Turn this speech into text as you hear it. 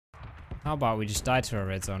How about we just die to a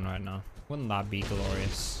red zone right now? Wouldn't that be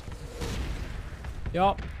glorious?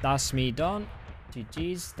 Yup, that's me done.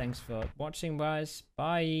 GG's. Thanks for watching, guys.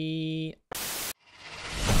 Bye.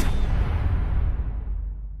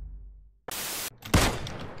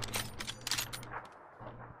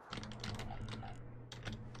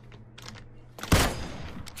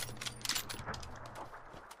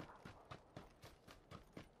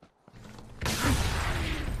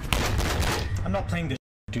 I'm not playing this,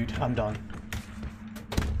 dude. I'm done.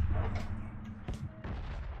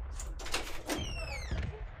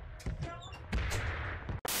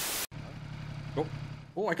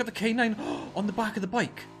 Oh, I got the K9 on the back of the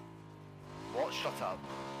bike. What? Shut up.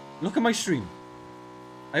 Look at my stream.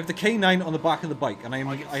 I have the K9 on the back of the bike, and I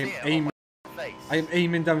am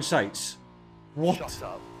aiming down sights. What? Shut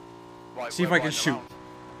up. Right, see if I can shoot. around.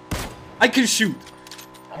 I can shoot.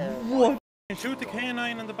 What? You can shoot the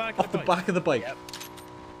K9 on the back Off of the the bike. back of the bike. Yep.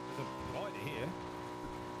 There's a glider here.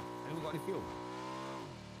 Anyone got any fuel?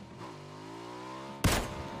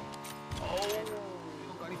 Oh.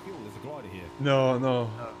 Anyone got any fuel? There's a glider here. No, no.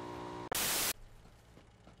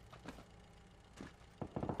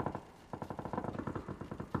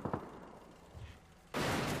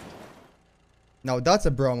 Now that's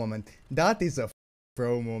a bro moment. That is a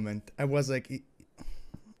bro moment. I was like...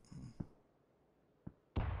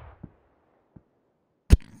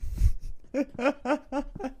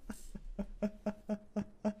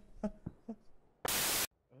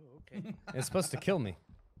 It's supposed to kill me.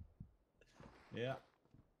 Yeah.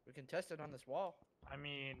 We can test it on this wall. I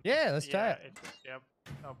mean, Yeah, let's try it. Yep.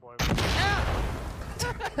 Oh boy. What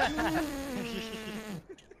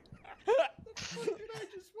did I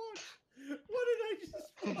just watch? What did I just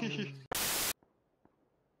watch?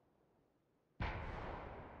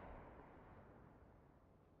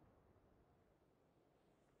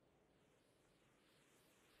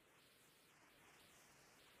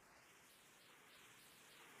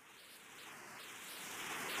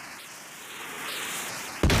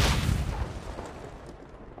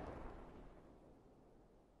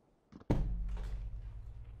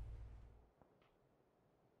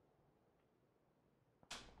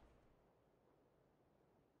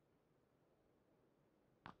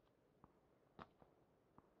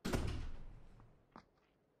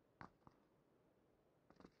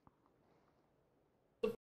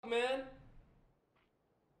 Man.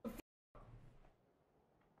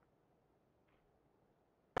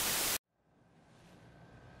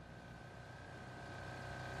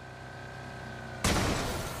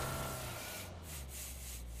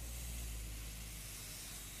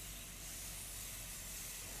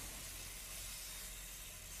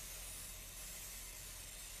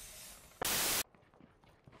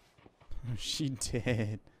 She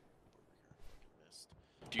did.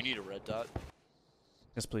 Do you need a red dot?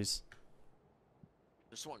 Yes, please.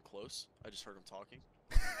 There's one close. I just heard him talking.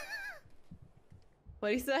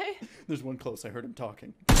 What'd he say? There's one close. I heard him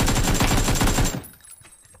talking.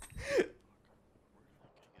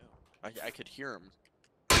 I could hear him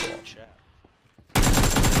in the chat. A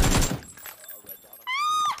red dot on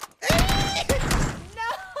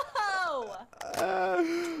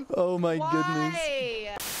No! Oh my goodness.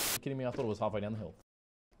 Why? Kidding me? I thought it was halfway down the hill.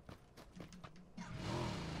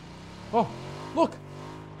 Oh, look!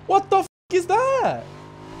 What the f is that?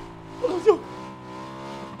 What the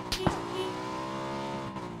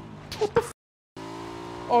f?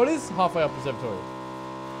 Oh, it is halfway up Observatory.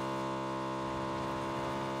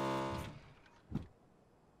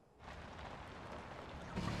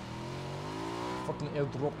 Fucking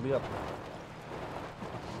airdrop there.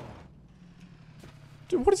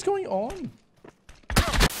 Dude, what is going on?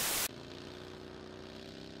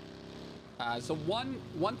 So one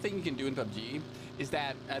thing you can do in PUBG is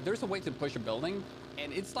that there's a way to push a building,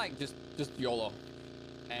 and it's like just YOLO,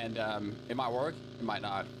 and it might work, it might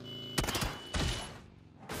not.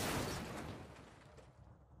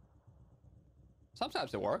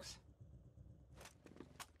 Sometimes it works.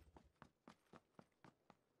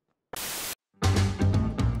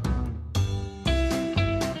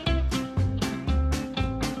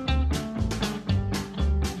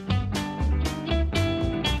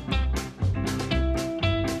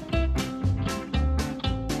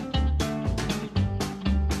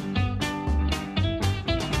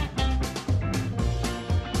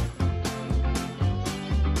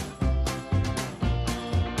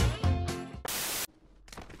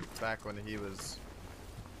 Back when he was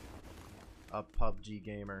a PUBG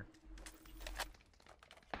gamer.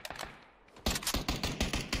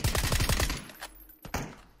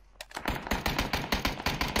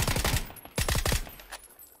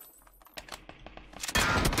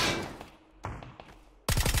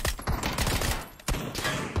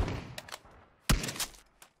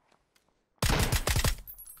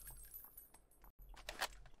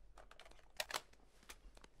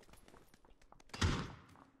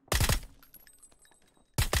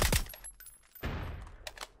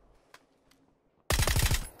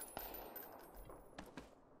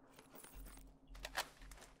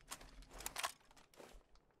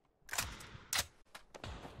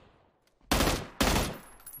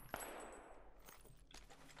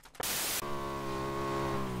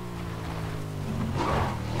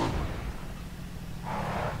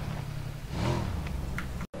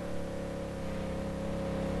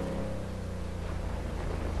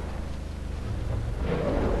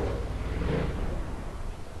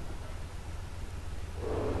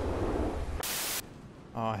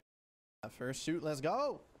 First shoot, let's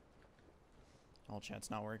go. All chat's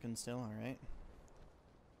not working still, alright.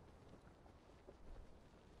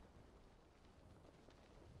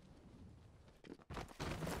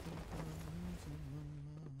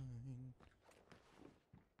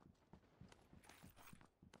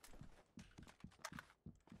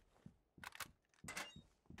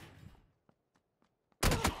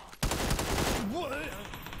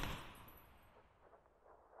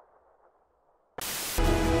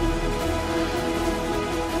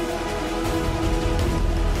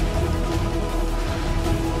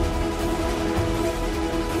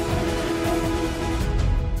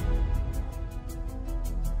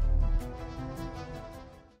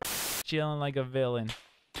 Chilling like a villain.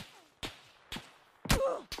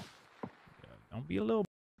 Don't be a little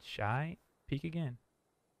shy. Peek again.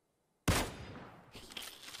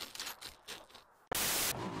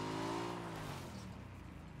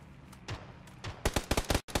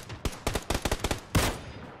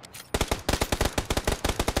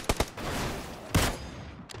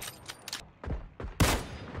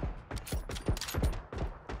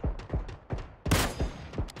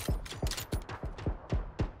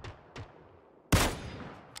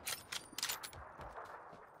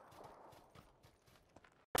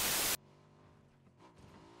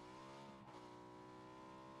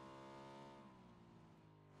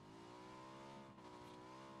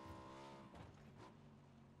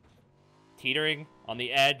 Teetering on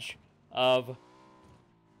the edge of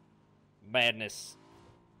madness.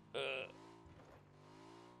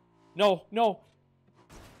 No, no.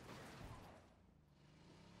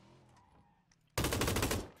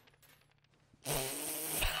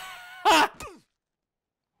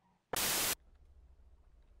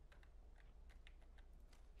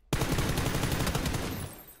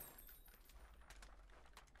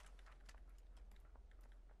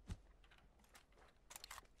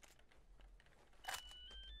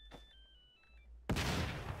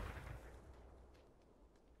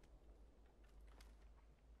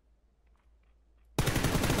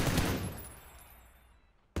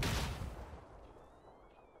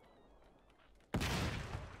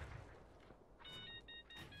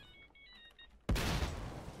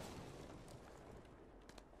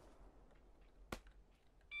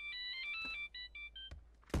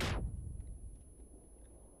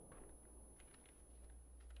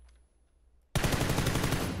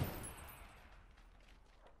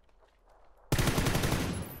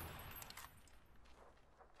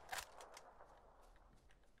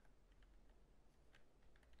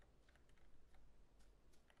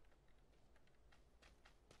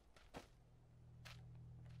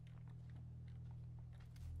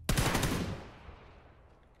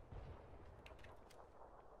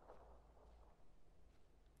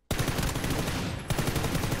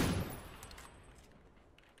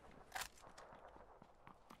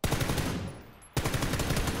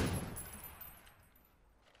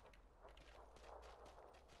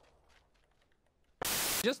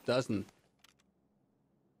 Just doesn't.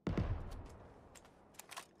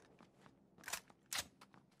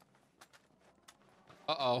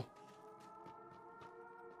 Uh-oh.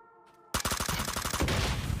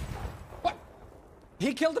 What?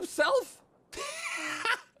 He killed himself?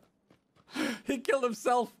 He killed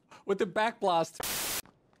himself with the back blast.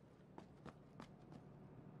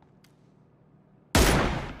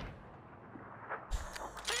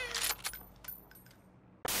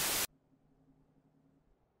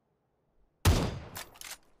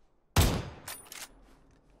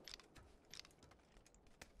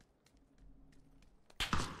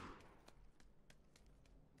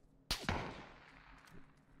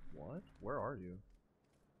 What? Where are you?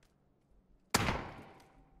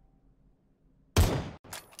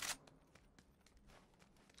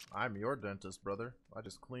 I'm your dentist, brother. I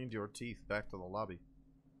just cleaned your teeth back to the lobby.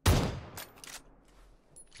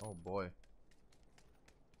 Oh boy.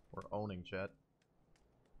 We're owning, chat.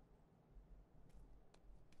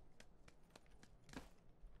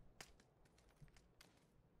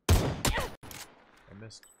 I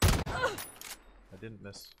missed. I didn't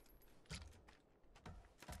miss.